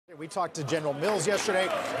We talked to General Mills yesterday.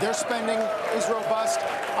 Their spending is robust.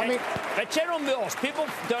 But General Mills, people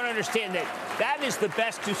don't understand that is the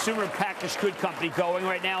best consumer packaged good company going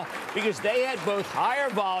right now because they had both higher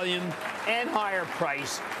volume and higher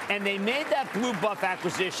price, and they made that Blue Buff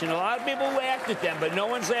acquisition. A lot of people laughed at them, but no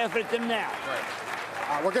one's laughing at them now.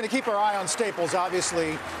 Right. We're going to keep our eye on Staples,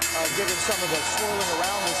 obviously, given some of the swirling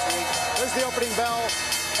around this week. There's the opening bell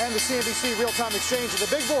and the CNBC real-time exchange. And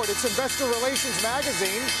the big board, it's Investor Relations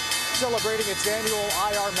Magazine, celebrating its annual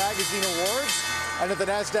IR Magazine Awards. And at the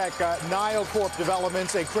NASDAQ, NioCorp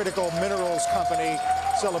Developments, a critical minerals company,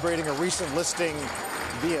 celebrating a recent listing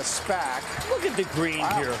via SPAC. Look at the green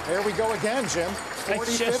here. There we go again, Jim.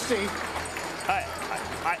 40-50.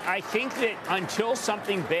 I think that until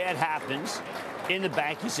something bad happens in the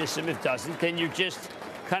banking system, if it doesn't, then you're just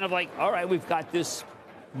kind of like, all right, we've got this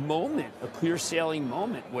moment, a clear sailing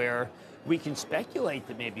moment where we can speculate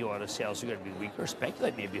that maybe auto sales are going to be weaker,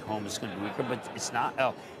 speculate maybe home is going to be weaker, but it's not.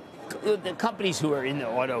 The companies who are in the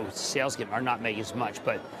auto sales game are not making as much,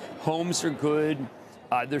 but homes are good.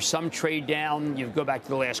 There's some trade down. You go back to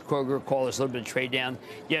the last Kroger call, there's a little bit of trade down.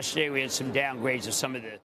 Yesterday, we had some downgrades of some of the